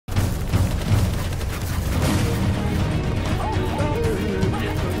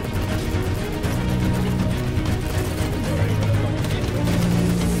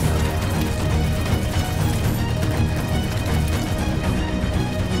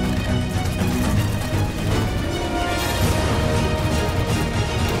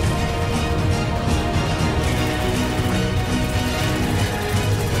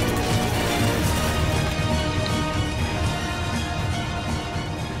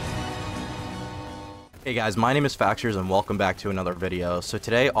Hey guys, my name is Factures and welcome back to another video. So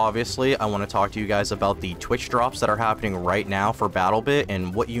today, obviously, I want to talk to you guys about the Twitch drops that are happening right now for BattleBit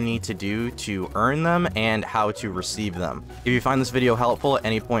and what you need to do to earn them and how to receive them. If you find this video helpful at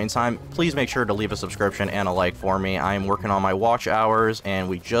any point in time, please make sure to leave a subscription and a like for me. I am working on my watch hours and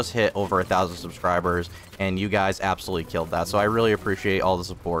we just hit over 1,000 subscribers and you guys absolutely killed that. So I really appreciate all the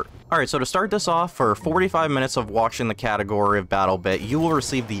support. Alright, so to start this off, for 45 minutes of watching the category of BattleBit, you will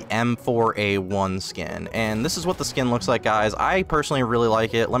receive the M4A1 skin. And this is what the skin looks like, guys. I personally really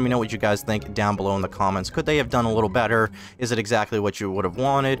like it. Let me know what you guys think down below in the comments. Could they have done a little better? Is it exactly what you would have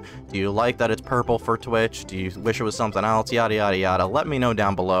wanted? Do you like that it's purple for Twitch? Do you wish it was something else? Yada, yada, yada. Let me know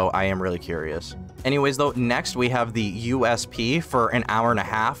down below. I am really curious. Anyways, though, next we have the USP for an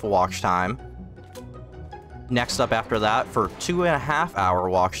hour-and-a-half watch time. Next up after that, for 2.5 hour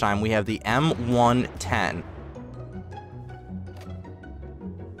watch time, we have the M110.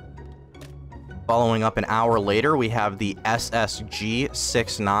 Following up an hour later, we have the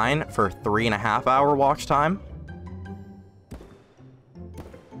SSG69 for 3.5 hour watch time.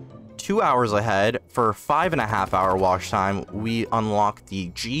 2 hours ahead, for 5.5 hour watch time, we unlock the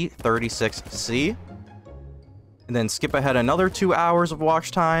G36C. And then skip ahead another 2 hours of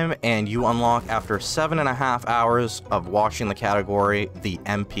watch time, and you unlock, after 7.5 hours of watching the category, the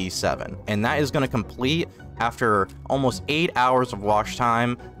MP7. And that is going to complete, after almost 8 hours of watch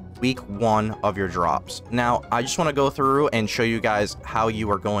time, week 1 of your drops. Now, I just want to go through and show you guys how you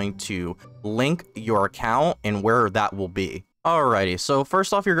are going to link your account and where that will be. Alrighty, so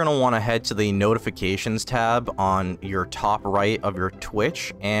first off, you're going to want to head to the notifications tab on your top right of your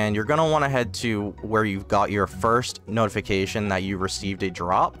Twitch, and you're going to want to head to where you've got your first notification that you received a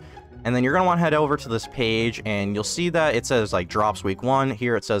drop. And then you're going to want to head over to this page, and you'll see that it says like drops week 1.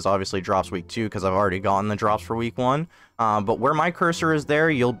 Here it says obviously drops week 2 because I've already gotten the drops for week 1. But where my cursor is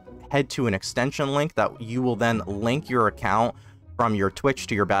there, you'll head to an extension link that you will then link your account from your Twitch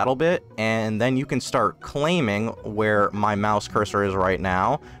to your BattleBit, and then you can start claiming where my mouse cursor is right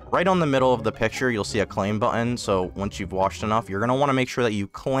now. Right on the middle of the picture, you'll see a claim button. So once you've watched enough, you're going to want to make sure that you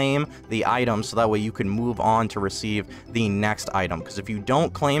claim the item so that way you can move on to receive the next item. Because if you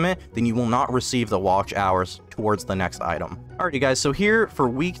don't claim it, then you will not receive the watch hours towards the next item. Alrighty guys, so here for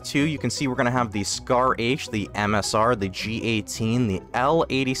week 2, you can see we're going to have the Scar H, the MSR, the G18, the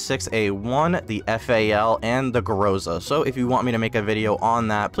L86A1, the FAL, and the Groza. So if you want me to make a video on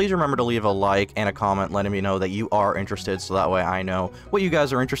that, please remember to leave a like and a comment letting me know that you are interested, so that way I know what you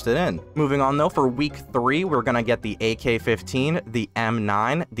guys are interested in. Moving on though, for week 3, we're going to get the AK-15, the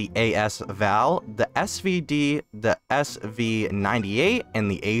M9, the AS Val, the SVD, the SV98, and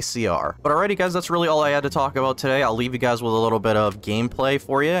the ACR. But alrighty guys, that's really all I had to talk about today. I'll leave you guys with a little bit of gameplay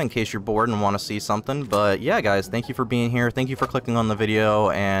for you in case you're bored and want to see something. But yeah guys, thank you for being here. Thank you for clicking on the video,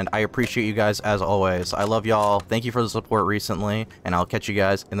 and I appreciate you guys as always. I love y'all. Thank you for the support recently, and I'll catch you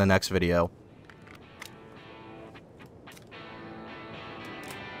guys in the next video.